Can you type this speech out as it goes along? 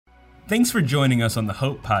Thanks for joining us on the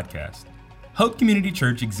Hope Podcast. Hope Community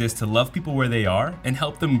Church exists to love people where they are and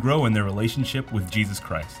help them grow in their relationship with Jesus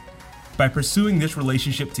Christ. By pursuing this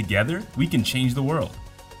relationship together, we can change the world.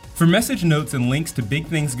 For message notes and links to big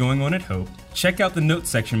things going on at Hope, check out the notes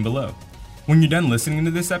section below. When you're done listening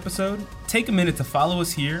to this episode, take a minute to follow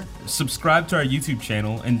us here, subscribe to our YouTube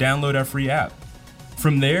channel, and download our free app.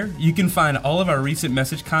 From there, you can find all of our recent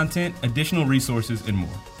message content, additional resources, and more.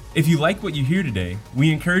 If you like what you hear today,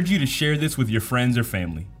 we encourage you to share this with your friends or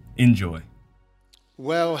family. Enjoy.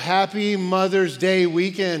 Well, happy Mother's Day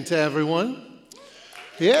weekend to everyone.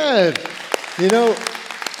 Yeah,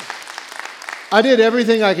 I did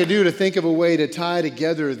everything I could do to think of a way to tie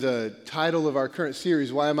together the title of our current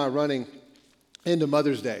series, Why Am I Running, into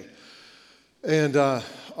Mother's Day. And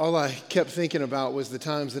all I kept thinking about was the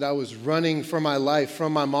times that I was running for my life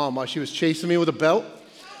from my mom while she was chasing me with a belt.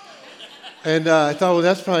 And I thought, well,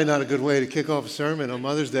 that's probably not a good way to kick off a sermon on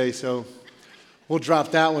Mother's Day, so we'll drop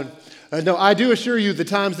that one. No, I do assure you the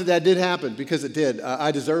times that did happen, because it did. I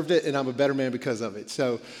deserved it, and I'm a better man because of it.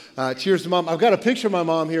 So cheers to Mom. I've got a picture of my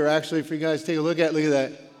mom here, actually, for you guys to take a look at. Look at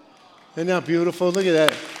that. Isn't that beautiful? Look at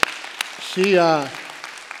that.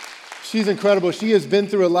 She's incredible. She has been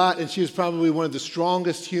through a lot, and she is probably one of the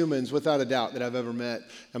strongest humans, without a doubt, that I've ever met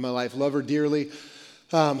in my life. Love her dearly.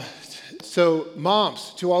 So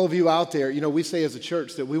moms, to all of you out there, we say as a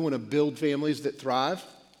church that we want to build families that thrive,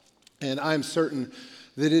 and I'm certain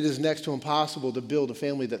that it is next to impossible to build a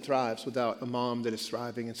family that thrives without a mom that is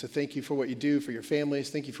thriving. And so thank you for what you do for your families.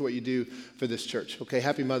 Thank you for what you do for this church. Okay,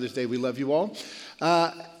 happy Mother's Day. We love you all.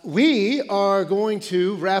 We are going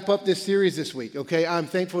to wrap up this series this week, okay? I'm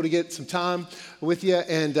thankful to get some time with you,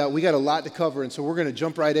 and we got a lot to cover, and so we're going to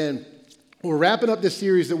jump right in. We're wrapping up this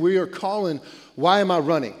series that we are calling Why Am I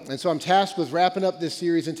Running? And so I'm tasked with wrapping up this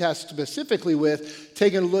series and tasked specifically with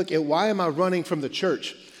taking a look at why am I running from the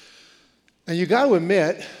church? And you got to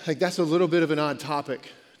admit, that's a little bit of an odd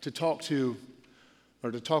topic to talk to or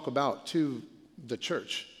to talk about to the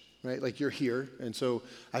church, right? Like, you're here. And so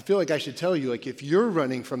I feel like I should tell you, if you're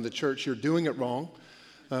running from the church, you're doing it wrong.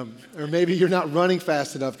 Or maybe you're not running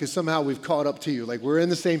fast enough because somehow we've caught up to you. We're in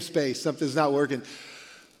the same space. Something's not working.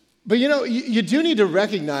 But you do need to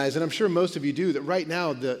recognize, and I'm sure most of you do, that right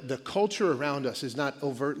now the culture around us is not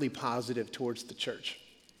overtly positive towards the church.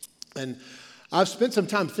 And I've spent some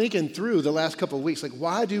time thinking through the last couple of weeks,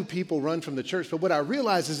 why do people run from the church? But what I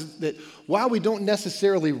realize is that while we don't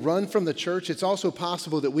necessarily run from the church, it's also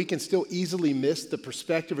possible that we can still easily miss the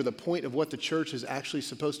perspective or the point of what the church is actually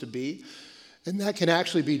supposed to be. And that can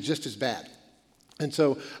actually be just as bad. And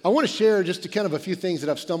so I want to share just a few things that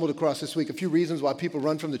I've stumbled across this week, a few reasons why people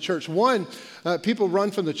run from the church. One, people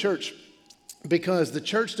run from the church because the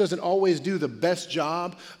church doesn't always do the best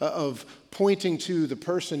job of pointing to the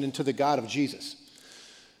person and to the God of Jesus.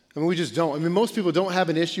 We just don't. Most people don't have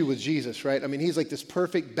an issue with Jesus, right? He's this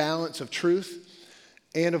perfect balance of truth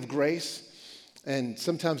and of grace. And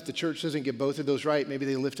sometimes the church doesn't get both of those right. Maybe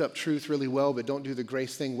they lift up truth really well, but don't do the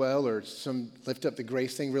grace thing well, or some lift up the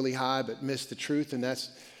grace thing really high, but miss the truth, and that's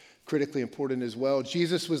critically important as well.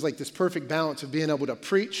 Jesus was this perfect balance of being able to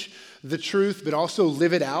preach the truth, but also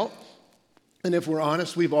live it out. And if we're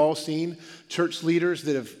honest, we've all seen church leaders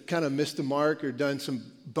that have kind of missed the mark or done some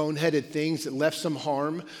boneheaded things that left some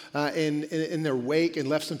harm in their wake and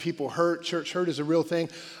left some people hurt. Church hurt is a real thing.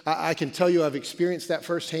 I can tell you I've experienced that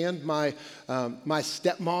firsthand. My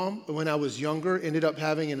stepmom, when I was younger, ended up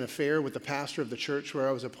having an affair with the pastor of the church where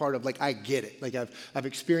I was a part of. I get it. I've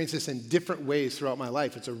experienced this in different ways throughout my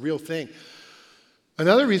life. It's a real thing.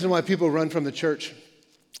 Another reason why people run from the church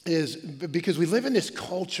is because we live in this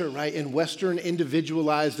culture, right, in Western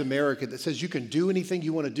individualized America that says you can do anything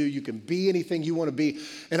you want to do, you can be anything you want to be.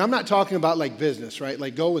 And I'm not talking about business, right?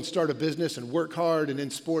 Go and start a business and work hard, and in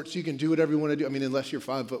sports you can do whatever you want to do. Unless you're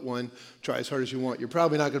 5'1", try as hard as you want, you're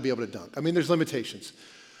probably not going to be able to dunk. There's limitations.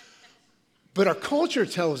 But our culture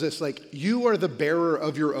tells us you are the bearer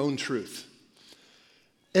of your own truth.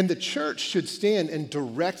 And the church should stand in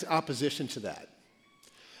direct opposition to that.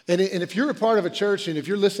 And if you're a part of a church, and if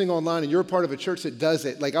you're listening online and you're a part of a church that does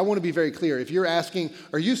it, I want to be very clear. If you're asking,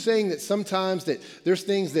 are you saying that sometimes that there's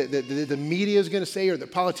things that the media is going to say or the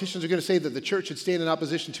politicians are going to say that the church should stand in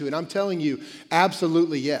opposition to? And I'm telling you,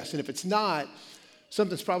 absolutely yes. And if it's not,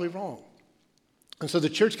 something's probably wrong. And so the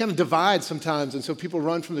church kind of divides sometimes, and so people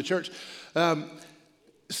run from the church.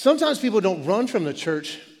 Sometimes people don't run from the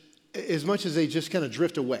church as much as they just kind of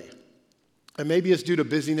drift away. And maybe it's due to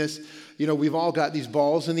busyness. You know, we've all got these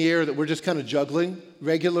balls in the air that we're just kind of juggling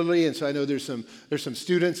regularly. And so I know there's some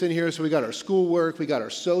students in here. So we got our schoolwork, we got our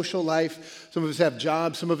social life. Some of us have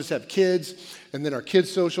jobs, some of us have kids, and then our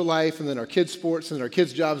kids' social life, and then our kids' sports, and then our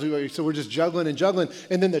kids' jobs. So we're just juggling and juggling.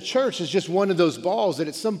 And then the church is just one of those balls that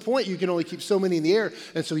at some point you can only keep so many in the air.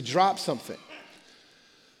 And so we drop something.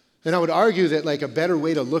 And I would argue that like a better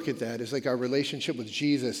way to look at that is like our relationship with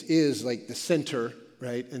Jesus is like the center,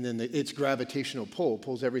 right? And then its gravitational pull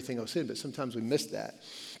pulls everything else in, but sometimes we miss that.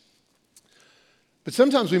 But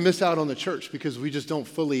sometimes we miss out on the church because we just don't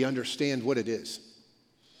fully understand what it is.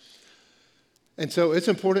 And so it's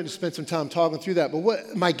important to spend some time talking through that. But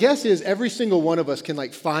what my guess is every single one of us can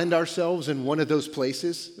like find ourselves in one of those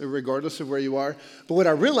places, regardless of where you are. But what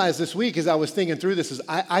I realized this week as I was thinking through this is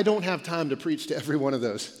I don't have time to preach to every one of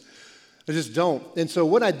those. I just don't. And so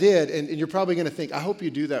what I did, and you're probably going to think, I hope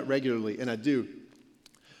you do that regularly, and I do.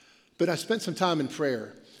 But I spent some time in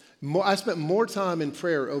prayer. I spent more time in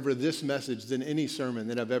prayer over this message than any sermon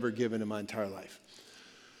that I've ever given in my entire life.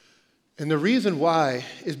 And the reason why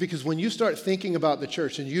is because when you start thinking about the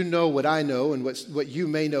church, and you know what I know, and what you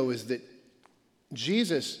may know is that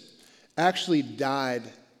Jesus actually died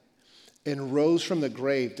and rose from the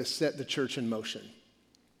grave to set the church in motion.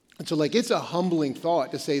 And so like it's a humbling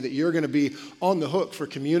thought to say that you're going to be on the hook for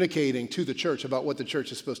communicating to the church about what the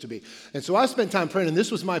church is supposed to be. And so I spent time praying, and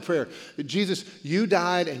this was my prayer, that Jesus, you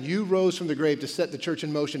died and you rose from the grave to set the church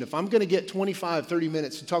in motion. If I'm going to get 25, 30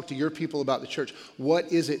 minutes to talk to your people about the church,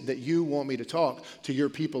 what is it that you want me to talk to your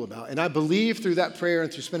people about? And I believe through that prayer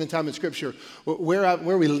and through spending time in Scripture, where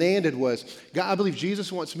we landed was, God, I believe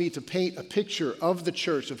Jesus wants me to paint a picture of the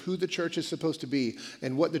church, of who the church is supposed to be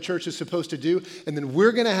and what the church is supposed to do. And then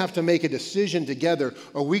we're going to have to make a decision together.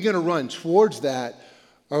 Are we going to run towards that,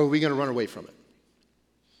 or are we going to run away from it?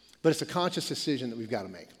 But it's a conscious decision that we've got to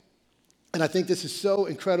make. And I think this is so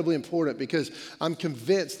incredibly important because I'm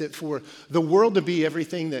convinced that for the world to be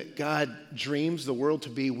everything that God dreams the world to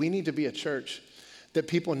be, we need to be a church that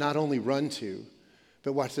people not only run to,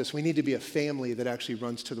 but watch this, we need to be a family that actually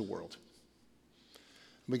runs to the world.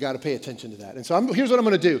 We got to pay attention to that. And so here's what I'm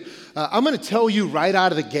going to do. I'm going to tell you right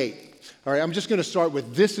out of the gate. All right, I'm just going to start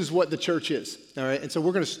with this is what the church is. All right, and so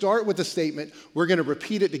we're going to start with a statement. We're going to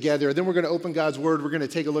repeat it together. Then we're going to open God's word. We're going to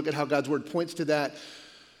take a look at how God's word points to that.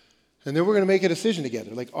 And then we're going to make a decision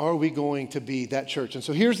together. Like, are we going to be that church? And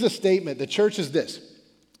so here's the statement. The church is this.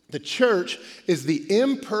 The church is the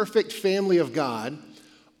imperfect family of God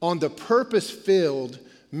on the purpose-filled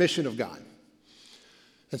mission of God.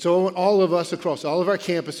 And so I want all of us across all of our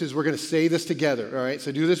campuses, we're going to say this together. All right,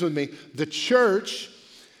 so do this with me. The church,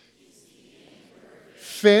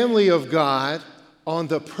 family of God on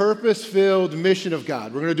the purpose-filled mission of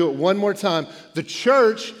God. We're going to do it one more time. The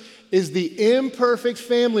church is the imperfect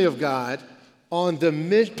family of God on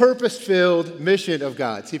the purpose-filled mission of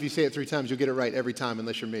God. See if you say it 3 times, you'll get it right every time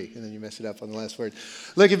unless you're me, and then you mess it up on the last word.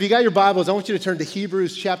 Look, if you got your Bibles, I want you to turn to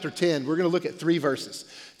Hebrews chapter 10. We're going to look at 3 verses,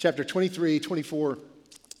 chapter 23, 24,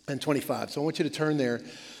 and 25. So I want you to turn there.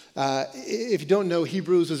 If you don't know,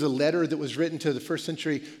 Hebrews is a letter that was written to the first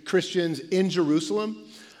century Christians in Jerusalem.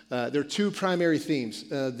 There are 2 primary themes,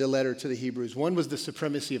 the letter to the Hebrews. One was the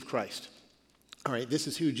supremacy of Christ. All right, this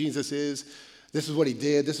is who Jesus is. This is what he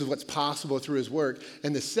did. This is what's possible through his work.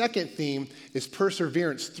 And the second theme is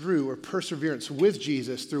perseverance through or perseverance with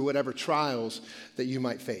Jesus through whatever trials that you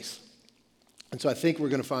might face. And so I think we're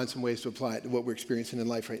going to find some ways to apply it to what we're experiencing in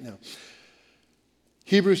life right now.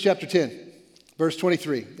 Hebrews chapter 10, verse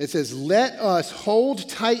 23. It says, "Let us hold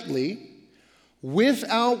tightly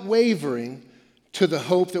without wavering to the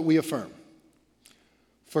hope that we affirm.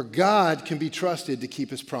 For God can be trusted to keep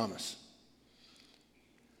his promise.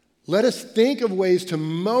 Let us think of ways to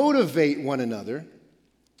motivate one another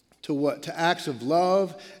to acts of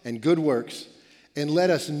love and good works, and let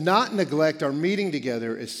us not neglect our meeting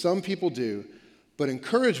together as some people do, but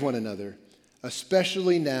encourage one another,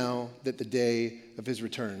 especially now that the day of his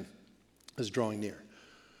return is drawing near."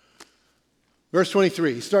 Verse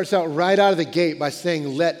 23, he starts out right out of the gate by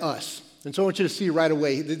saying, "Let us." And so I want you to see right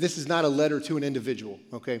away, this is not a letter to an individual,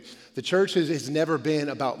 okay? The church has never been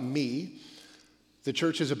about me. The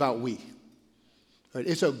church is about we. Right?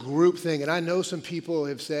 It's a group thing. And I know some people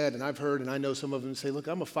have said, and I've heard, and I know some of them say, look,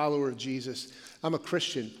 I'm a follower of Jesus. I'm a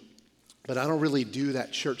Christian, but I don't really do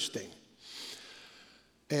that church thing.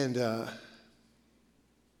 And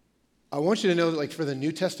I want you to know that, like, for the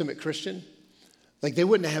New Testament Christian, like, they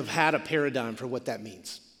wouldn't have had a paradigm for what that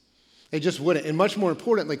means. They just wouldn't. And much more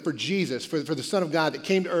important, like for Jesus, for the Son of God that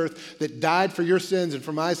came to earth, that died for your sins and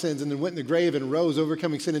for my sins, and then went in the grave and rose,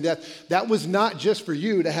 overcoming sin and death. That was not just for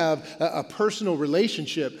you to have a personal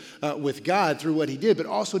relationship with God through what he did, but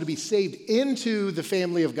also to be saved into the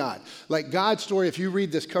family of God. Like God's story, if you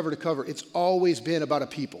read this cover to cover, it's always been about a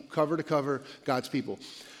people, cover to cover, God's people.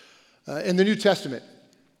 In the New Testament,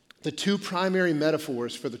 the two primary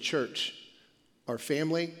metaphors for the church are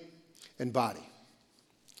family and body.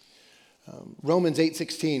 Romans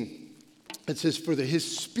 8:16, it says, for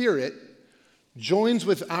his spirit joins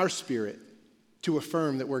with our spirit to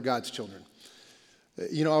affirm that we're God's children.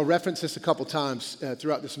 I'll reference this a couple times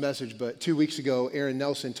throughout this message, but 2 weeks ago, Aaron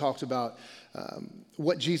Nelson talked about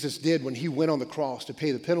what Jesus did when he went on the cross to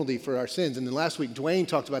pay the penalty for our sins. And then last week, Dwayne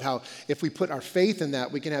talked about how if we put our faith in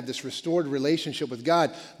that, we can have this restored relationship with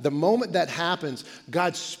God. The moment that happens,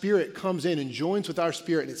 God's Spirit comes in and joins with our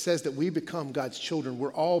spirit, and it says that we become God's children.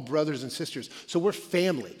 We're all brothers and sisters. So we're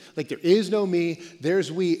family. Like there is no me,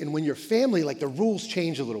 there's we. And when you're family, like the rules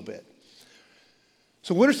change a little bit.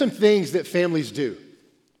 So what are some things that families do?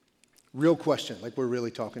 Real question, like we're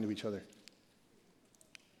really talking to each other.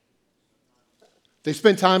 They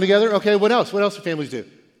spend time together. Okay, what else? What else do families do?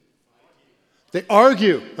 They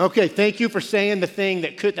argue. Okay, thank you for saying the thing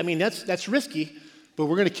that could, that's risky, but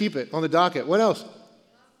we're going to keep it on the docket. What else?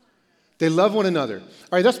 They love one another. All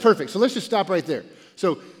right, that's perfect. So let's just stop right there.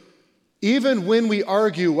 So even when we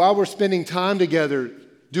argue while we're spending time together,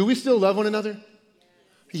 do we still love one another?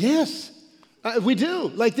 Yes. We do.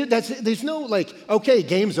 Like there's no okay,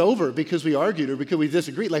 game's over because we argued or because we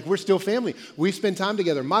disagreed. Like we're still family. We spend time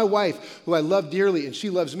together. My wife, who I love dearly, and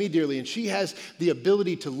she loves me dearly, and she has the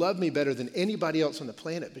ability to love me better than anybody else on the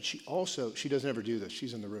planet. But she doesn't ever do this.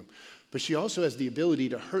 She's in the room. But she also has the ability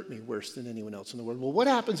to hurt me worse than anyone else in the world. Well, what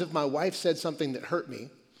happens if my wife said something that hurt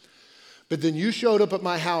me, but then you showed up at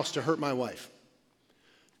my house to hurt my wife?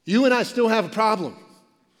 You and I still have a problem.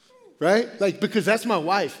 Right? Because that's my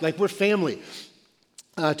wife. We're family.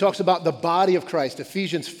 Talks about the body of Christ.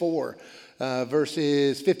 Ephesians 4,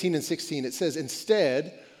 verses 15 and 16. It says,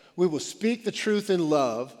 instead, we will speak the truth in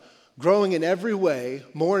love, growing in every way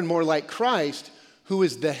more and more like Christ, who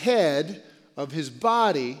is the head of his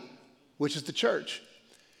body, which is the church.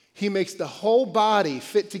 He makes the whole body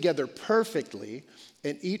fit together perfectly,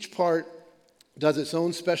 and each part does its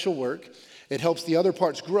own special work. It helps the other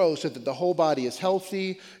parts grow so that the whole body is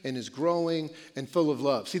healthy and is growing and full of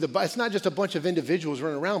love. See, it's not just a bunch of individuals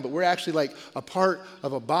running around, but we're actually like a part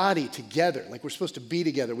of a body together. Like we're supposed to be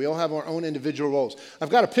together. We all have our own individual roles. I've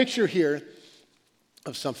got a picture here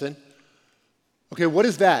of something. Okay, what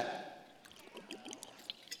is that?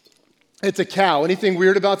 It's a cow. Anything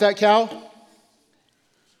weird about that cow?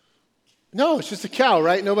 No, it's just a cow,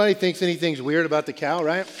 right? Nobody thinks anything's weird about the cow,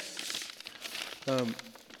 right?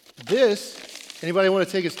 Anybody want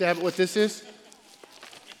to take a stab at what this is?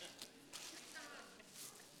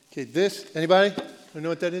 Okay, anybody? Know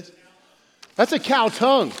what that is? That's a cow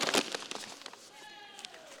tongue.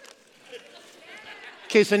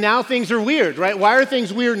 Okay, so now things are weird, right? Why are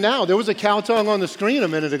things weird now? There was a cow tongue on the screen a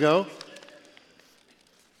minute ago.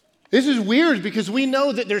 This is weird because we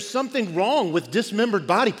know that there's something wrong with dismembered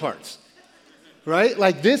body parts. Right?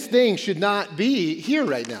 This thing should not be here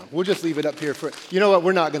right now. We'll just leave it up here you know what?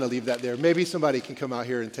 We're not going to leave that there. Maybe somebody can come out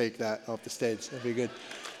here and take that off the stage. That'd be good.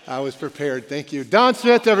 I was prepared. Thank you. Don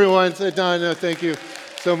Smith, everyone. Say Don, thank you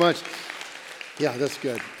so much. Yeah, that's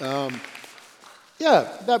good.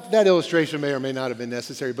 That illustration may or may not have been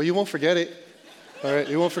necessary, but you won't forget it. All right?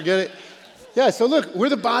 You won't forget it. Yeah, so look, we're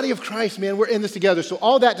the body of Christ, man. We're in this together. So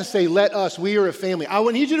all that to say, we are a family. I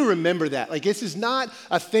need you to remember that. This is not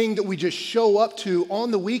a thing that we just show up to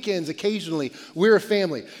on the weekends occasionally. We're a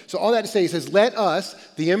family. So all that to say, he says, let us,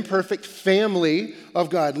 the imperfect family of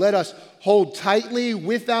God, let us hold tightly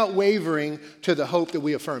without wavering to the hope that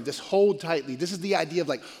we affirm. This hold tightly. This is the idea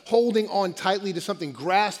of holding on tightly to something,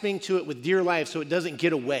 grasping to it with dear life so it doesn't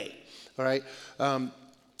get away. All right?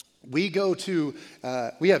 We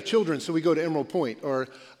have children, so we go to Emerald Point, or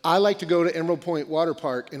I like to go to Emerald Point Water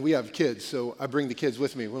Park, and we have kids, so I bring the kids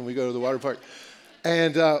with me when we go to the water park.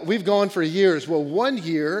 And we've gone for years. Well, one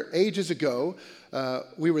year, ages ago,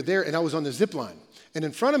 we were there, and I was on the zip line. And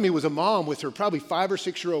in front of me was a mom with her probably 5 or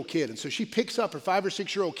 6 year old kid. And so she picks up her 5 or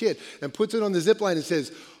 6 year old kid and puts it on the zip line and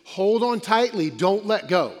says, hold on tightly, don't let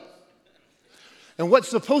go. And what's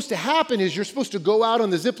supposed to happen is you're supposed to go out on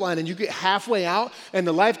the zip line and you get halfway out and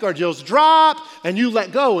the lifeguard yells, drop, and you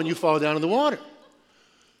let go and you fall down in the water.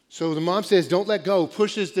 So the mom says, don't let go,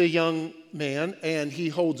 pushes the young man, and he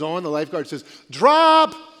holds on. The lifeguard says,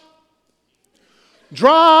 drop,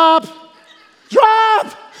 drop,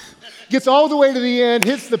 drop. gets all the way to the end,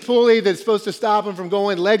 hits the pulley that's supposed to stop him from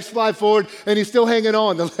going, legs fly forward, and he's still hanging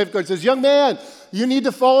on. The lifeguard says, young man, you need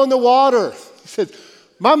to fall in the water. He says,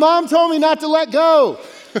 my mom told me not to let go.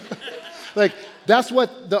 Like, that's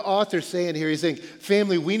what the author's saying here. He's saying,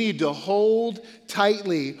 family, we need to hold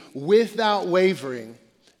tightly without wavering.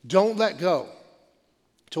 Don't let go.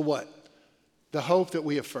 To what? The hope that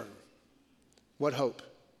we affirm. What hope?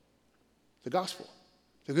 The gospel.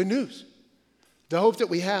 The good news. The hope that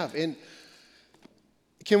we have. And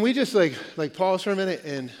can we just like pause for a minute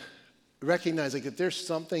and recognize like if there's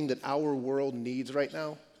something that our world needs right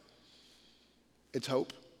now, it's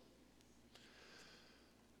hope.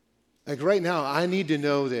 Like right now, I need to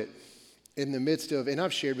know that in the midst of, and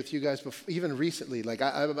I've shared with you guys before, even recently, like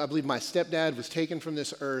I believe my stepdad was taken from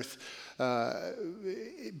this earth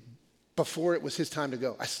before it was his time to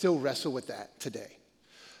go. I still wrestle with that today.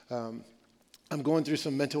 I'm going through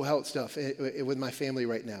some mental health stuff with my family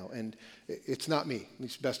right now, and it's not me, at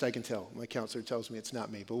least best I can tell. My counselor tells me it's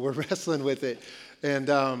not me, but we're wrestling with it. And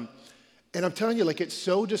I'm telling you, like, it's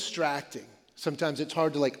so distracting. Sometimes it's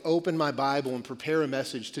hard to like open my Bible and prepare a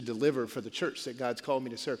message to deliver for the church that God's called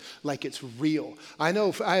me to serve. Like it's real. I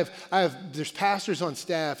know there's pastors on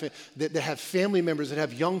staff that have family members that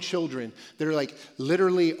have young children that are like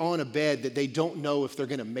literally on a bed that they don't know if they're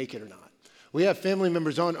going to make it or not. We have family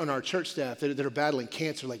members on our church staff that are battling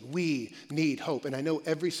cancer. Like, we need hope. And I know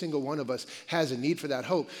every single one of us has a need for that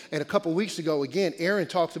hope. And a couple weeks ago, again, Aaron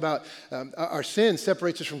talked about our sin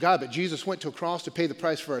separates us from God, but Jesus went to a cross to pay the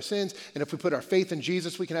price for our sins. And if we put our faith in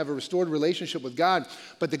Jesus, we can have a restored relationship with God.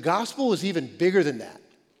 But the gospel is even bigger than that.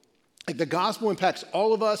 Like the gospel impacts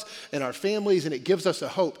all of us and our families, and it gives us a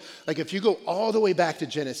hope. Like if you go all the way back to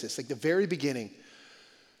Genesis, like the very beginning,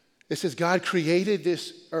 it says God created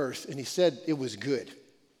this earth and he said it was good.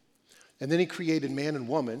 And then he created man and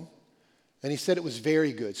woman and he said it was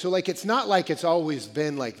very good. So like it's not like it's always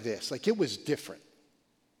been like this. Like it was different.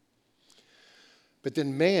 But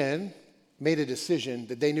then man made a decision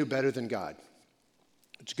that they knew better than God.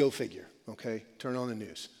 Let's go figure, okay? Turn on the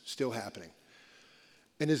news. Still happening.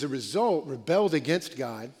 And as a result, rebelled against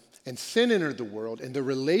God. And sin entered the world, and the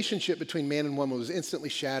relationship between man and woman was instantly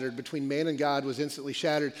shattered. Between man and God was instantly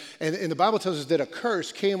shattered. And the Bible tells us that a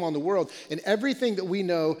curse came on the world. And everything that we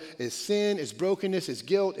know is sin, is brokenness, is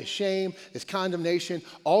guilt, is shame, is condemnation.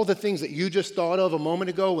 All the things that you just thought of a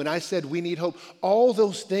moment ago when I said we need hope, all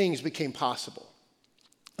those things became possible.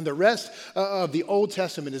 And the rest of the Old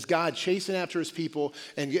Testament is God chasing after his people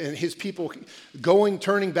and his people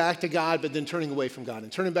turning back to God, but then turning away from God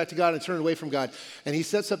and turning back to God and turning away from God. And he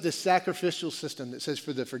sets up this sacrificial system that says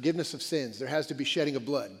for the forgiveness of sins, there has to be shedding of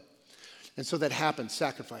blood. And so that happens,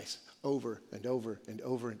 sacrifice over and over and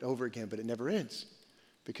over and over again, but it never ends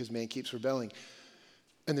because man keeps rebelling.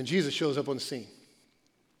 And then Jesus shows up on the scene.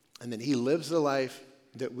 And then he lives the life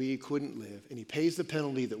that we couldn't live, and he pays the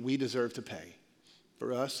penalty that we deserve to pay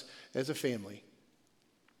for us as a family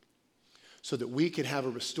so that we could have a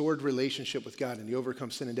restored relationship with God and he overcome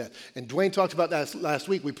sin and death. And Dwayne talked about that last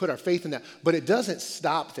week. We put our faith in that, but it doesn't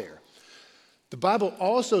stop there. The Bible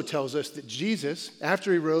also tells us that Jesus,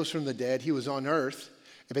 after he rose from the dead, he was on earth,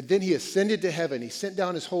 but then he ascended to heaven. He sent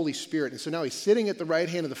down his Holy Spirit. And so now he's sitting at the right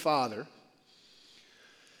hand of the Father.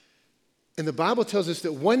 And the Bible tells us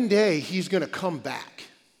that one day he's going to come back.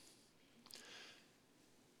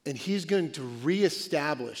 And he's going to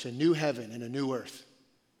reestablish a new heaven and a new earth.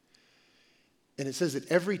 And it says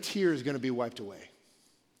that every tear is going to be wiped away.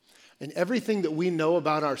 And everything that we know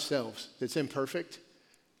about ourselves that's imperfect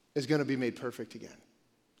is going to be made perfect again.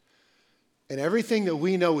 And everything that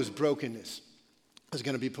we know is brokenness is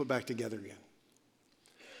going to be put back together again.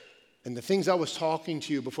 And the things I was talking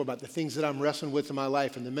to you before about the things that I'm wrestling with in my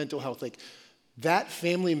life and the mental health, like that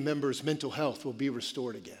family member's mental health will be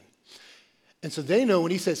restored again. And so they know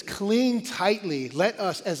when he says, cling tightly, let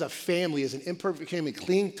us as a family, as an imperfect family,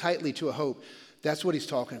 cling tightly to a hope. That's what he's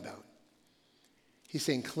talking about. He's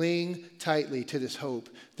saying, cling tightly to this hope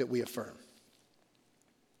that we affirm.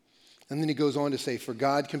 And then he goes on to say, for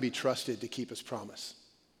God can be trusted to keep his promise.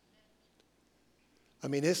 I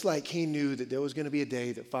mean, it's like he knew that there was going to be a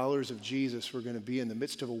day that followers of Jesus were going to be in the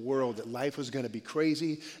midst of a world that life was going to be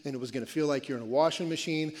crazy and it was going to feel like you're in a washing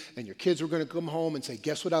machine and your kids were going to come home and say,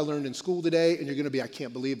 guess what I learned in school today? And you're going to be, I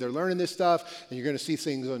can't believe they're learning this stuff. And you're going to see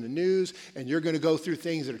things on the news and you're going to go through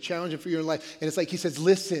things that are challenging for you in life. And it's like he says,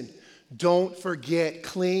 listen, don't forget,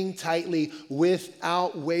 cling tightly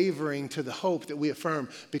without wavering to the hope that we affirm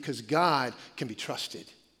because God can be trusted.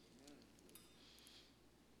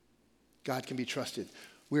 God can be trusted.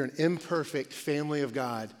 We're an imperfect family of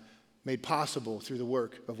God made possible through the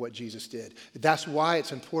work of what Jesus did. That's why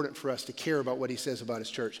it's important for us to care about what he says about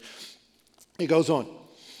his church. It goes on.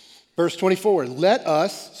 Verse 24, let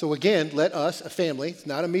us, so again, let us, a family, it's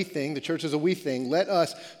not a me thing, the church is a we thing, let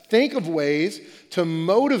us think of ways to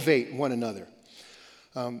motivate one another.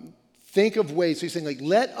 Think of ways, so he's saying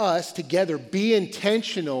let us together be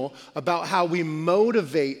intentional about how we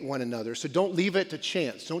motivate one another. So don't leave it to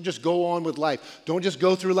chance. Don't just go on with life. Don't just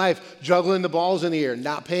go through life juggling the balls in the air,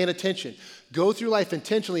 not paying attention. Go through life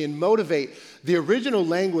intentionally and motivate. The original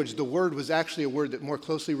language, the word was actually a word that more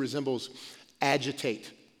closely resembles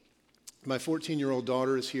agitate. My 14-year-old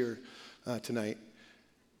daughter is here tonight.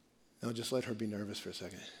 I'll just let her be nervous for a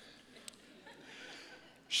second.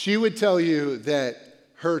 She would tell you that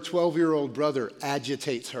her 12-year-old brother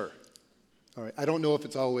agitates her. All right, I don't know if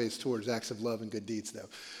it's always towards acts of love and good deeds,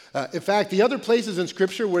 though. In fact, the other places in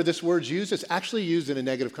Scripture where this word's used, it's actually used in a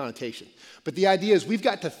negative connotation. But the idea is we've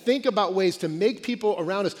got to think about ways to make people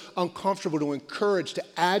around us uncomfortable, to encourage, to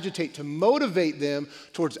agitate, to motivate them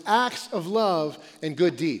towards acts of love and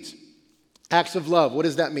good deeds. Acts of love, what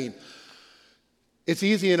does that mean? It's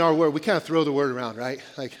easy in our word. We kind of throw the word around, right?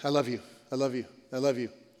 Like, I love you, I love you, I love you,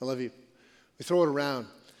 I love you. We throw it around.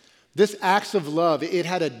 This acts of love, it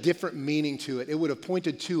had a different meaning to it. It would have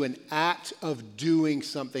pointed to an act of doing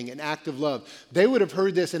something, an act of love. They would have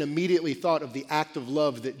heard this and immediately thought of the act of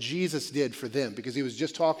love that Jesus did for them, because he was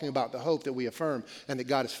just talking about the hope that we affirm and that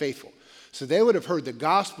God is faithful. So they would have heard the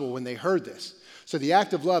gospel when they heard this. So the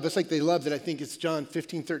act of love, it's like they love that. I think it's John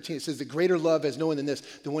 15:13. It says, the greater love has no one than this,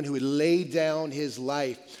 the one who would lay down his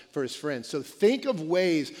life for his friends. So think of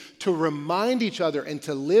ways to remind each other and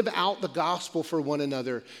to live out the gospel for one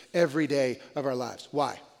another every day of our lives.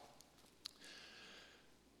 Why?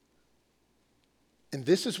 And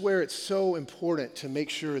this is where it's so important to make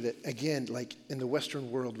sure that, again, like in the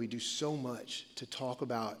Western world, we do so much to talk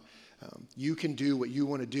about you can do what you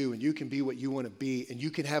want to do, and you can be what you want to be, and you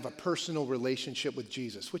can have a personal relationship with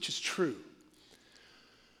Jesus, which is true.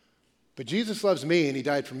 But Jesus loves me, and he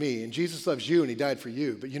died for me, and Jesus loves you, and he died for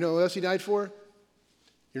you. But you know who else he died for?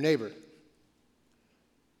 Your neighbor,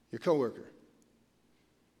 your coworker,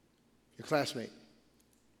 your classmate,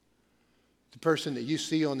 the person that you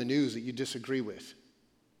see on the news that you disagree with,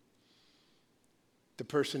 the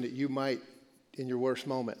person that you might, in your worst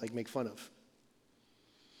moment, make fun of.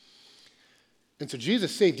 And so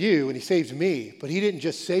Jesus saved you and he saved me, but he didn't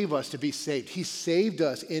just save us to be saved. He saved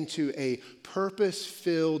us into a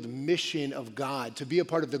purpose-filled mission of God to be a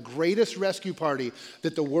part of the greatest rescue party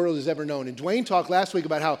that the world has ever known. And Dwayne talked last week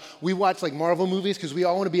about how we watch Marvel movies because we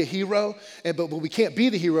all want to be a hero, but we can't be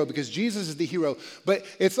the hero because Jesus is the hero. But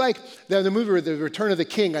it's like the movie, The Return of the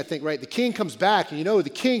King, I think, right? The king comes back, and you know who the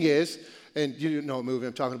king is. And you know what movie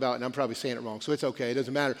I'm talking about, and I'm probably saying it wrong, so it's okay, it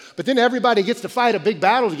doesn't matter. But then everybody gets to fight a big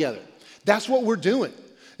battle together. That's what we're doing.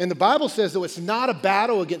 And the Bible says, though, it's not a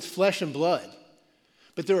battle against flesh and blood,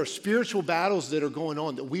 but there are spiritual battles that are going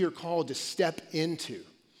on that we are called to step into.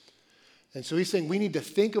 And so he's saying we need to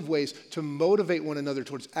think of ways to motivate one another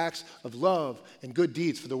towards acts of love and good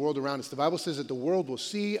deeds for the world around us. The Bible says that the world will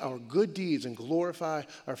see our good deeds and glorify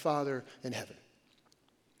our Father in heaven.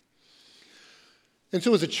 And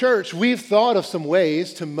so as a church, we've thought of some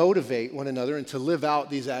ways to motivate one another and to live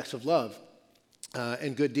out these acts of love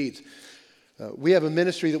and good deeds. We have a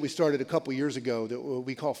ministry that we started a couple years ago that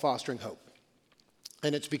we call Fostering Hope.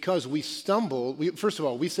 And it's because we stumbled. First of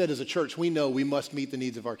all, we said as a church, we know we must meet the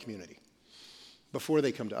needs of our community before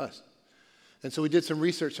they come to us. And so we did some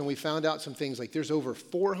research and we found out some things like there's over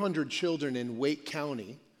 400 children in Wake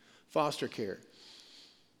County foster care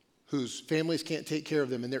whose families can't take care of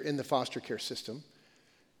them and they're in the foster care system.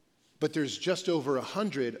 But there's just over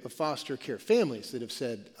 100 of foster care families that have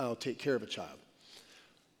said, I'll take care of a child.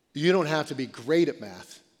 You don't have to be great at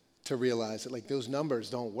math to realize that those numbers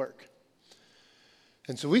don't work.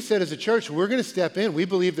 And so we said as a church, we're going to step in. We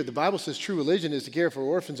believe that the Bible says true religion is to care for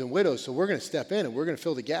orphans and widows, so we're going to step in and we're going to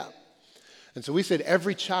fill the gap. And so we said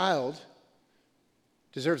every child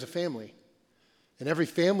deserves a family. And every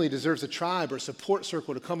family deserves a tribe or a support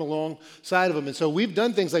circle to come alongside of them. And so we've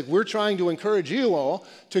done things like we're trying to encourage you all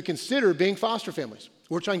to consider being foster families.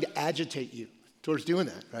 We're trying to agitate you towards doing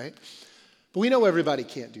that, right? But we know everybody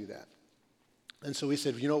can't do that. And so we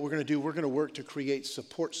said, you know what we're going to do? We're going to work to create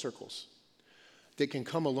support circles that can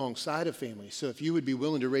come alongside of families. So if you would be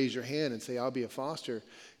willing to raise your hand and say, I'll be a foster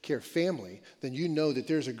care family, then you know that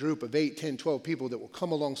there's a group of 8, 10, 12 people that will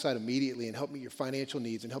come alongside immediately and help meet your financial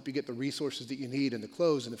needs and help you get the resources that you need and the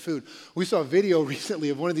clothes and the food. We saw a video recently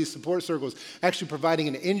of one of these support circles actually providing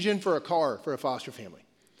an engine for a car for a foster family.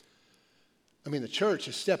 I mean, the church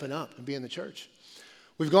is stepping up and being the church.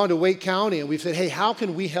 We've gone to Wake County and we've said, hey, how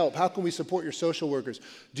can we help? How can we support your social workers?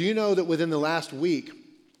 Do you know that within the last week,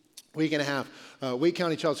 week and a half, Wake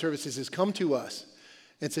County Child Services has come to us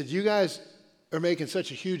and said, you guys are making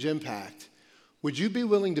such a huge impact. Would you be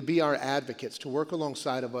willing to be our advocates, to work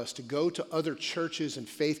alongside of us, to go to other churches and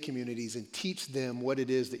faith communities and teach them what it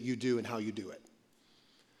is that you do and how you do it?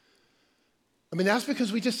 I mean, that's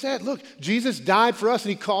because we just said, look, Jesus died for us and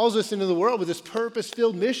he calls us into the world with this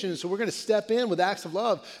purpose-filled mission. So we're going to step in with acts of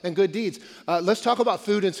love and good deeds. Let's talk about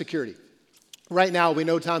food insecurity. Right now, we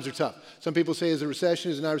know times are tough. Some people say, is it a recession?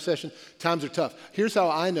 Is it not a recession? Times are tough. Here's how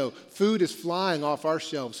I know. Food is flying off our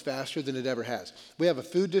shelves faster than it ever has. We have a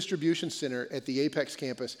food distribution center at the Apex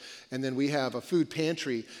campus, and then we have a food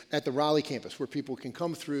pantry at the Raleigh campus where people can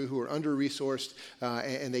come through who are under-resourced,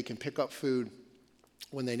 and they can pick up food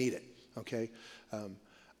when they need it, okay?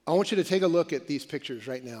 I want you to take a look at these pictures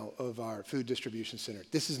right now of our food distribution center.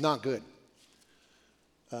 This is not good.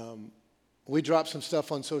 We dropped some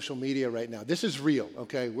stuff on social media right now. This is real,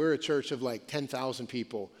 okay? We're a church of like 10,000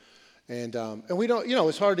 people. And we don't,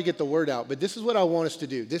 it's hard to get the word out, but this is what I want us to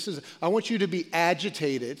do. I want you to be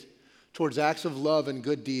agitated towards acts of love and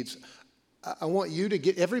good deeds. I want you to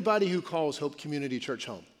get everybody who calls Hope Community Church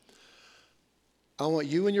home. I want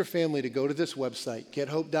you and your family to go to this website,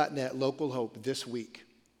 gethope.net, local hope, this week.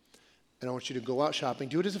 And I want you to go out shopping.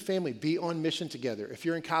 Do it as a family. Be on mission together. If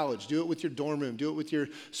you're in college, do it with your dorm room. Do it with your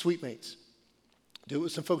suite mates. Do it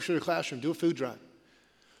with some folks in your classroom. Do a food drive.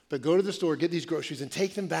 But go to the store, get these groceries, and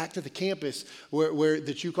take them back to the campus where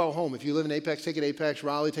that you call home. If you live in Apex, take it to Apex.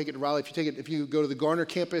 Raleigh, take it to Raleigh. If you go to the Garner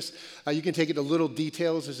campus, you can take it to Little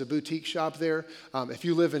Details. There's a boutique shop there. If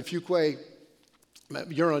you live in Fuquay,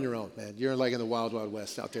 you're on your own, man. You're like in the wild, wild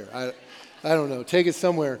west out there. I don't know. Take it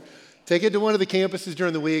somewhere. Take it to one of the campuses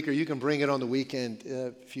during the week, or you can bring it on the weekend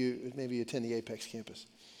if you maybe attend the Apex campus.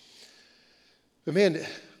 But man,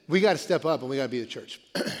 we got to step up and we got to be the church.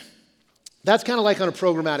 That's kind of like on a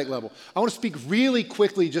programmatic level. I want to speak really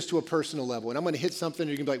quickly just to a personal level. And I'm going to hit something and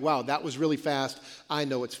you're going to be like, wow, that was really fast. I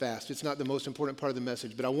know it's fast. It's not the most important part of the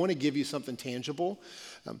message, but I want to give you something tangible.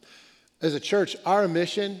 As a church, our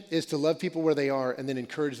mission is to love people where they are and then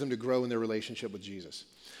encourage them to grow in their relationship with Jesus.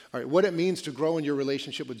 All right, what it means to grow in your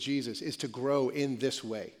relationship with Jesus is to grow in this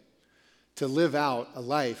way, to live out a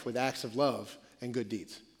life with acts of love and good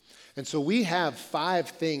deeds. And so we have 5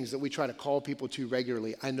 things that we try to call people to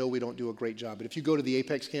regularly. I know we don't do a great job, but if you go to the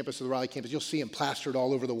Apex campus or the Raleigh campus, you'll see them plastered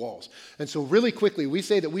all over the walls. And so really quickly, we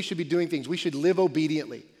say that we should be doing things. We should live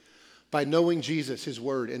obediently by knowing Jesus, his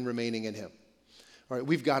word, and remaining in him. All right,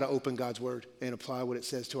 we've got to open God's word and apply what it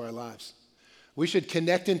says to our lives. We should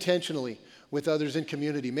connect intentionally with others in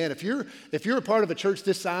community. Man, if you're a part of a church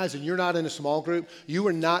this size and you're not in a small group, you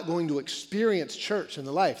are not going to experience church in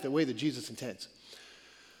the life the way that Jesus intends.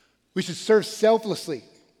 We should serve selflessly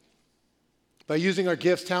by using our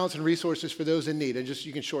gifts, talents, and resources for those in need. And just,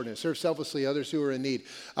 you can shorten it. Serve selflessly others who are in need.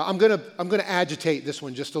 I'm gonna agitate this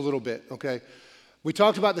one just a little bit, okay? We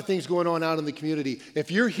talked about the things going on out in the community.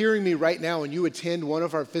 If you're hearing me right now and you attend one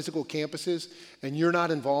of our physical campuses and you're not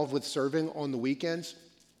involved with serving on the weekends,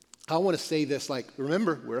 I want to say this like,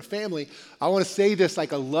 remember, we're a family. I want to say this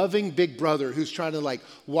like a loving big brother who's trying to like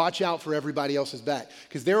watch out for everybody else's back.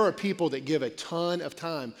 Because there are people that give a ton of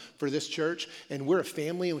time for this church, and we're a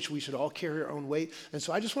family in which we should all carry our own weight. And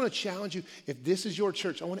so I just want to challenge you, if this is your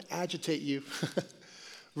church, I want to agitate you.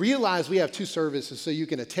 Realize we have 2 services so you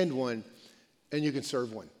can attend one and you can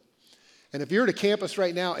serve one. And if you're at a campus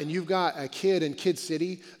right now and you've got a kid in Kid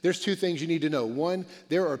City, there's 2 things you need to know. One,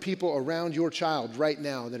 there are people around your child right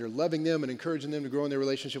now that are loving them and encouraging them to grow in their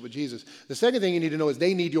relationship with Jesus. The second thing you need to know is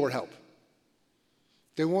they need your help.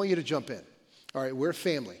 They want you to jump in. All right, we're a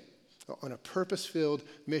family on a purpose-filled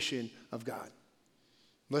mission of God.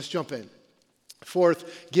 Let's jump in. 4th,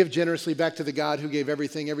 give generously back to the God who gave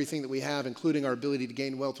everything that we have, including our ability to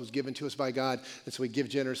gain wealth, was given to us by God. And so we give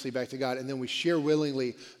generously back to God. And then we share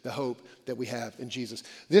willingly the hope that we have in Jesus.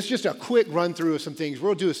 This is just a quick run through of some things.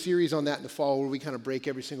 We'll do a series on that in the fall where we kind of break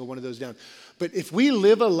every single one of those down. But if we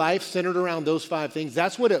live a life centered around those 5 things,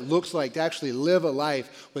 that's what it looks like to actually live a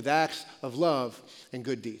life with acts of love and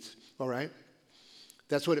good deeds. All right?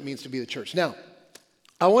 That's what it means to be the church. Now,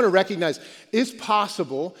 I want to recognize it's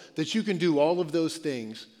possible that you can do all of those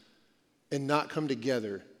things and not come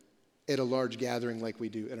together at a large gathering like we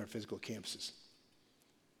do at our physical campuses.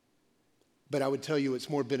 But I would tell you it's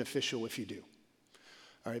more beneficial if you do.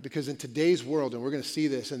 All right, because in today's world, and we're going to see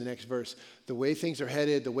this in the next verse, the way things are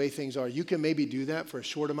headed, the way things are, you can maybe do that for a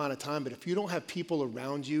short amount of time, but if you don't have people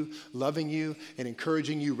around you loving you and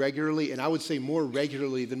encouraging you regularly, and I would say more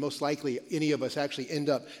regularly than most likely any of us actually end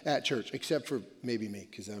up at church, except for maybe me,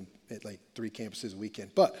 because I'm at like 3 campuses a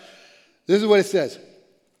weekend. But this is what it says.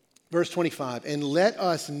 Verse 25, and let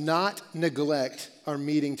us not neglect our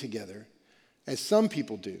meeting together, as some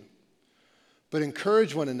people do, but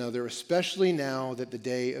encourage one another, especially now that the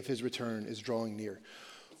day of his return is drawing near.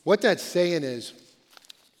 What that's saying is,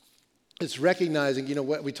 it's recognizing, you know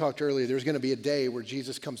what we talked earlier, there's going to be a day where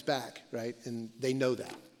Jesus comes back, right? And they know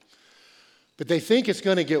that. But they think it's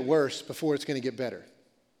going to get worse before it's going to get better.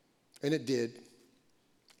 And it did.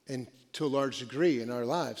 And to a large degree in our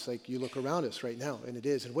lives, like you look around us right now, and it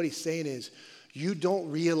is. And what he's saying is, you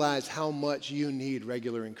don't realize how much you need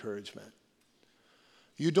regular encouragement.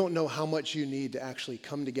 You don't know how much you need to actually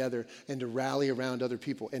come together and to rally around other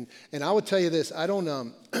people. And I would tell you this, I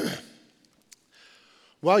don't,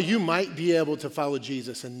 while you might be able to follow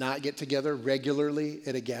Jesus and not get together regularly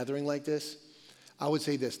at a gathering like this, I would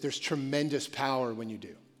say this, there's tremendous power when you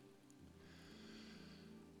do.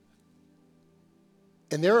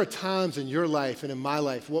 And there are times in your life and in my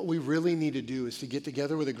life, what we really need to do is to get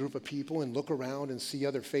together with a group of people and look around and see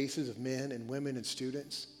other faces of men and women and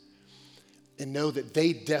students and know that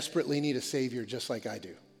they desperately need a Savior just like I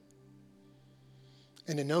do.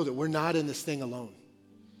 And to know that we're not in this thing alone.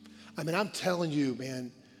 I mean, I'm telling you,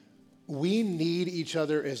 man, we need each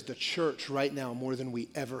other as the church right now more than we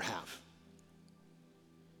ever have.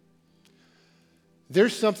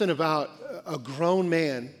 There's something about a grown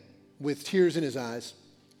man with tears in his eyes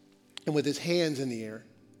and with his hands in the air.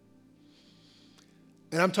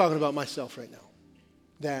 And I'm talking about myself right now.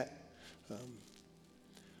 That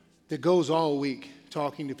goes all week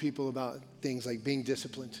talking to people about things like being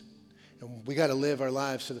disciplined. And we got to live our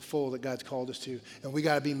lives to the full that God's called us to. And we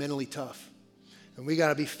got to be mentally tough. And we got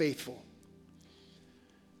to be faithful.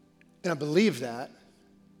 And I believe that.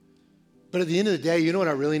 But at the end of the day, you know what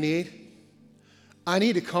I really need? I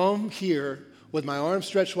need to come here with my arms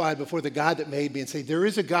stretched wide before the God that made me and say, there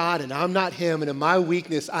is a God and I'm not him. And in my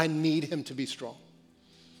weakness, I need him to be strong.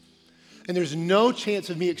 And there's no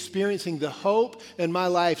chance of me experiencing the hope in my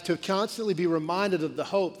life to constantly be reminded of the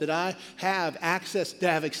hope that I have access, to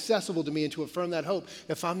have accessible to me and to affirm that hope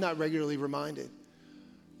if I'm not regularly reminded.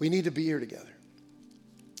 We need to be here together.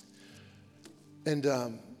 And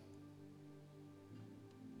I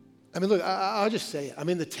mean, look, I'll just say it. I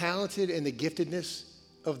mean, the talented and the giftedness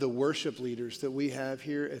of the worship leaders that we have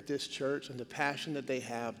here at this church and the passion that they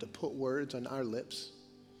have to put words on our lips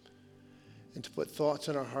and to put thoughts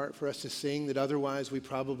in our heart for us to sing that otherwise we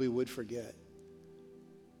probably would forget.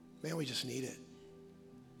 Man, we just need it.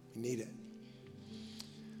 We need it.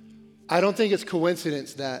 I don't think it's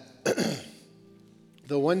coincidence that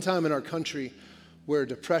the one time in our country where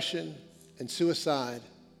depression and suicide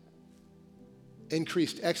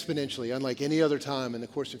increased exponentially, unlike any other time in the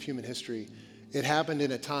course of human history, it happened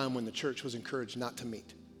in a time when the church was encouraged not to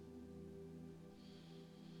meet.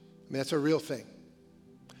 I mean, that's a real thing.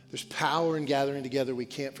 There's power in gathering together. We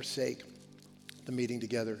can't forsake the meeting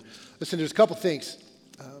together. Listen, there's a couple things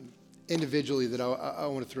individually that I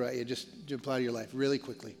want to throw at you just to apply to your life really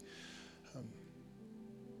quickly.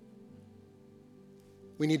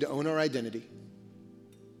 We need to own our identity.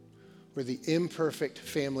 We're the imperfect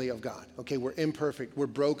family of God. Okay, we're imperfect. We're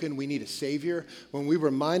broken. We need a Savior. When we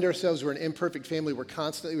remind ourselves we're an imperfect family, we're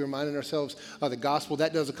constantly reminding ourselves of the gospel.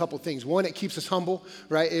 That does a couple things. One, it keeps us humble,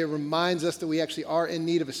 right? It reminds us that we actually are in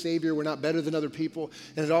need of a Savior. We're not better than other people.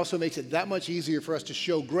 And it also makes it that much easier for us to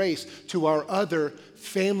show grace to our other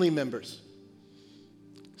family members,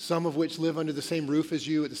 some of which live under the same roof as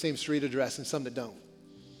you at the same street address and some that don't.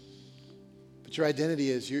 But your identity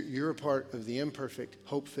is you're a part of the imperfect,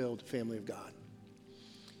 hope-filled family of God.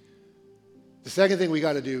 The second thing we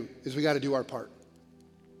got to do is we got to do our part.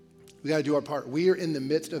 We got to do our part. We are in the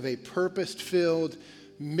midst of a purpose-filled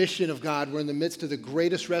mission of God. We're in the midst of the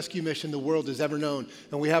greatest rescue mission the world has ever known,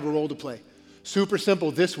 and we have a role to play. Super simple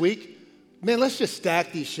this week. Man, let's just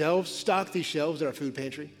stock these shelves at our food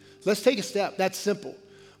pantry. Let's take a step. That's simple.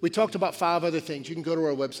 We talked about 5 other things. You can go to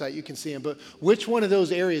our website. You can see them. But which one of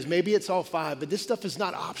those areas? Maybe it's all 5. But this stuff is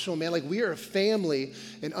not optional, man. Like, we are a family.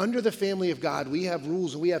 And under the family of God, we have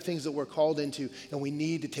rules and we have things that we're called into. And we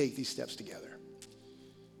need to take these steps together.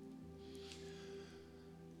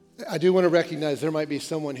 I do want to recognize there might be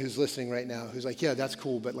someone who's listening right now who's like, yeah, that's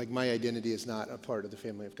cool. But like, my identity is not a part of the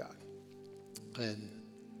family of God. And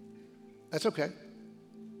that's okay.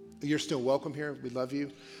 You're still welcome here. We love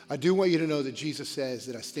you. I do want you to know that Jesus says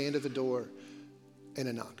that I stand at the door and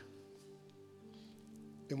I knock.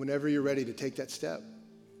 And whenever you're ready to take that step,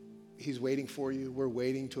 he's waiting for you. We're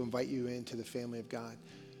waiting to invite you into the family of God.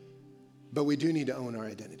 But we do need to own our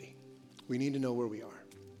identity. We need to know where we are.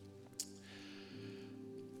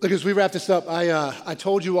 Look, as we wrap this up, I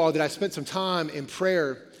told you all that I spent some time in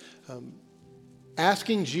prayer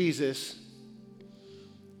asking Jesus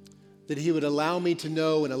that he would allow me to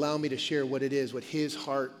know and allow me to share what it is, what his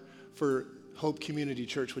heart for Hope Community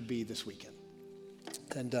Church would be this weekend.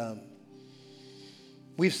 And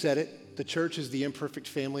we've said it, the church is the imperfect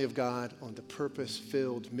family of God on the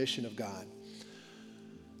purpose-filled mission of God.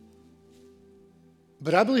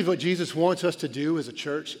 But I believe what Jesus wants us to do as a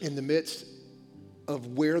church in the midst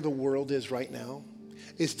of where the world is right now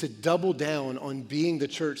is to double down on being the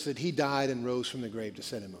church that he died and rose from the grave to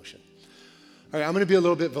set in motion. All right, I'm going to be a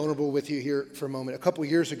little bit vulnerable with you here for a moment. A couple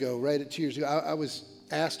years ago, right, 2 years ago, I was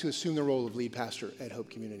asked to assume the role of lead pastor at Hope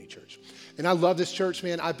Community Church. And I love this church,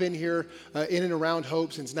 man. I've been here in and around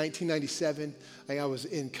Hope since 1997. I was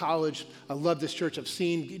in college. I love this church. I've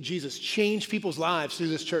seen Jesus change people's lives through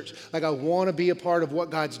this church. I want to be a part of what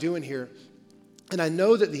God's doing here. And I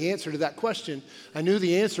know that the answer to that question, I knew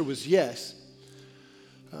the answer was yes.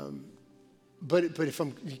 But if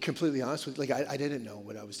I'm completely honest with you, I didn't know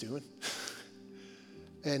what I was doing.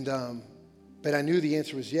 But I knew the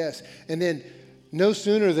answer was yes. And then no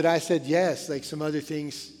sooner that I said yes, some other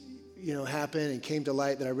things, happened and came to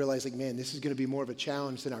light that I realized, man, this is going to be more of a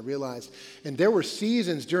challenge than I realized. And there were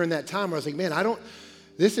seasons during that time where I was like, man,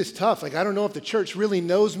 this is tough. I don't know if the church really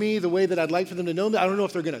knows me the way that I'd like for them to know me. I don't know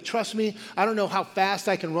if they're going to trust me. I don't know how fast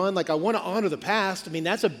I can run. I want to honor the past.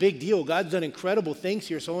 That's a big deal. God's done incredible things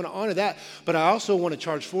here, so I want to honor that. But I also want to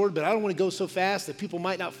charge forward, but I don't want to go so fast that people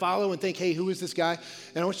might not follow and think, hey, who is this guy?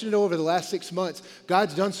 And I want you to know over the last 6 months,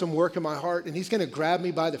 God's done some work in my heart, and he's going to grab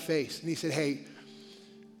me by the face. And he said, hey,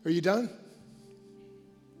 are you done?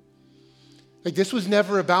 This was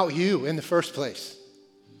never about you in the first place.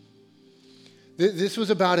 This was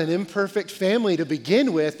about an imperfect family to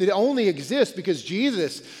begin with that only exists because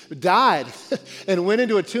Jesus died and went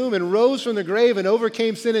into a tomb and rose from the grave and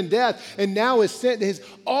overcame sin and death, and now is sent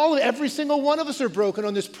every single one of us are broken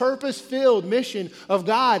on this purpose-filled mission of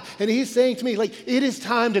God. And he's saying to me, it is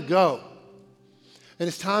time to go. And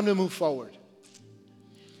it's time to move forward.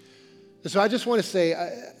 And so I just want to say,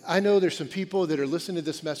 I know there's some people that are listening to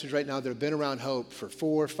this message right now that have been around Hope for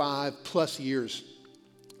 4 or 5+ years.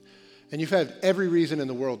 And you've had every reason in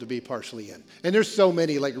the world to be partially in. And there's so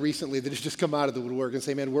many, recently, that have just come out of the woodwork and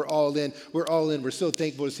say, man, we're all in. We're all in. We're so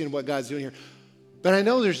thankful to see what God's doing here. But I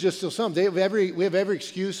know there's just still some. We have every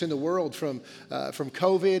excuse in the world from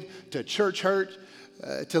COVID to church hurt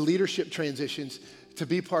to leadership transitions to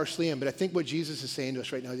be partially in. But I think what Jesus is saying to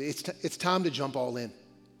us right now, it's time to jump all in.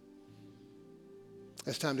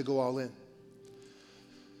 It's time to go all in.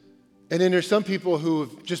 And then there's some people who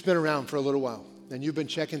have just been around for a little while. And you've been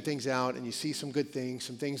checking things out, and you see some good things,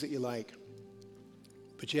 some things that you like,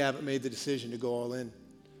 but you haven't made the decision to go all in.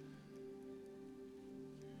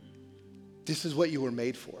 This is what you were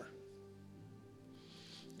made for.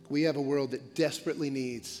 We have a world that desperately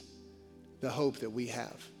needs the hope that we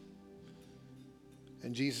have.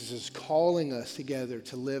 And Jesus is calling us together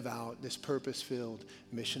to live out this purpose-filled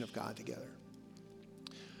mission of God together.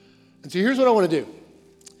 And so here's what I want to do.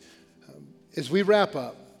 As we wrap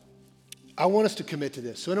up, I want us to commit to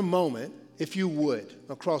this. So in a moment, if you would,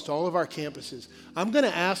 across all of our campuses, I'm going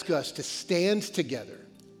to ask us to stand together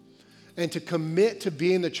and to commit to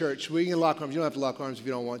being the church. We can lock arms. You don't have to lock arms if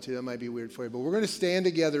you don't want to. That might be weird for you. But we're going to stand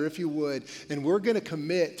together, if you would, and we're going to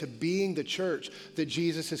commit to being the church that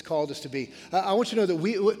Jesus has called us to be. I want you to know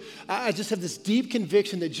that I just have this deep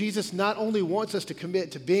conviction that Jesus not only wants us to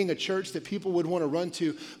commit to being a church that people would want to run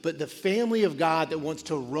to, but the family of God that wants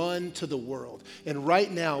to run to the world. And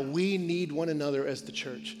right now, we need one another as the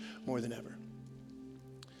church more than ever.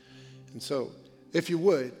 And so, if you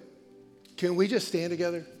would, can we just stand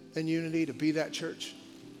together in unity to be that church?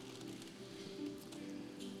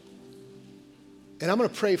 And I'm going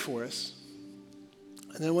to pray for us.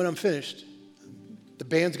 And then when I'm finished, the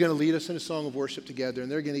band's going to lead us in a song of worship together,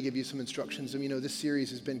 and they're going to give you some instructions. And this series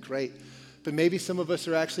has been great. But maybe some of us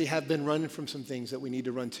have been running from some things that we need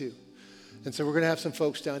to run to. And so we're going to have some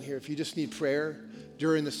folks down here. If you just need prayer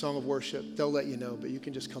during the song of worship, they'll let you know. But you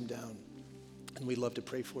can just come down, and we'd love to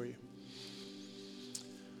pray for you.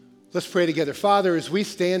 Let's pray together. Father, as we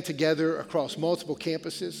stand together across multiple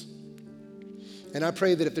campuses, and I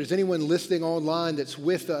pray that if there's anyone listening online that's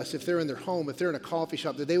with us, if they're in their home, if they're in a coffee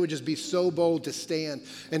shop, that they would just be so bold to stand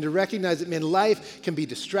and to recognize that, man, life can be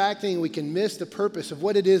distracting. We can miss the purpose of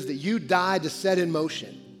what it is that you died to set in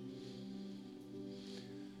motion.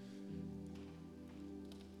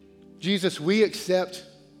 Jesus, we accept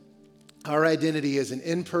our identity as an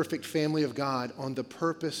imperfect family of God on the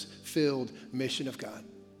purpose-filled mission of God.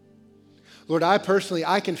 Lord, I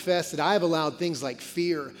confess that I have allowed things like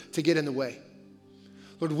fear to get in the way.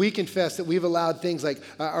 Lord, we confess that we've allowed things like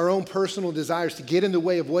our own personal desires to get in the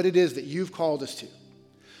way of what it is that you've called us to.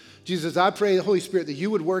 Jesus, I pray, the Holy Spirit, that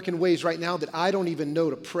you would work in ways right now that I don't even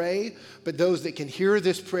know to pray, but those that can hear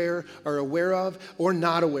this prayer are aware of or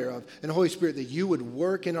not aware of. And Holy Spirit, that you would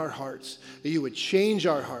work in our hearts, that you would change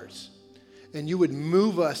our hearts, and you would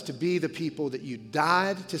move us to be the people that you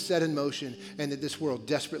died to set in motion and that this world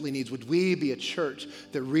desperately needs. Would we be a church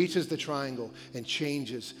that reaches the triangle and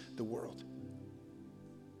changes the world?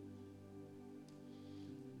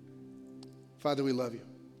 Father, we love you.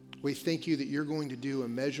 We thank you that you're going to do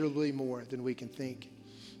immeasurably more than we can think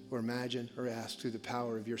or imagine or ask through the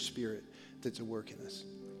power of your Spirit that's at work in us.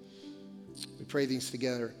 We pray these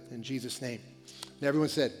together in Jesus' name. And everyone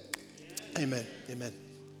said, amen. Amen.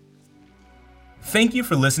 Thank you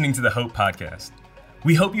for listening to the Hope Podcast.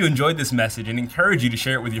 We hope you enjoyed this message and encourage you to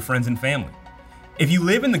share it with your friends and family. If you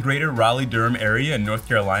live in the greater Raleigh-Durham area in North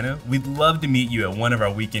Carolina, we'd love to meet you at one of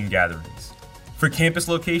our weekend gatherings. For campus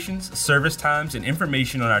locations, service times, and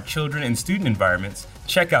information on our children and student environments,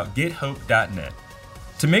 check out gethope.net.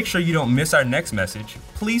 To make sure you don't miss our next message,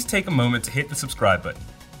 please take a moment to hit the subscribe button.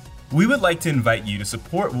 We would like to invite you to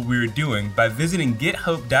support what we are doing by visiting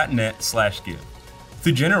gethope.net/give.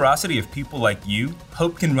 Through generosity of people like you,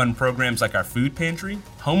 Hope can run programs like our food pantry,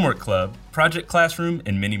 homework club, project classroom,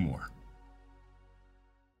 and many more.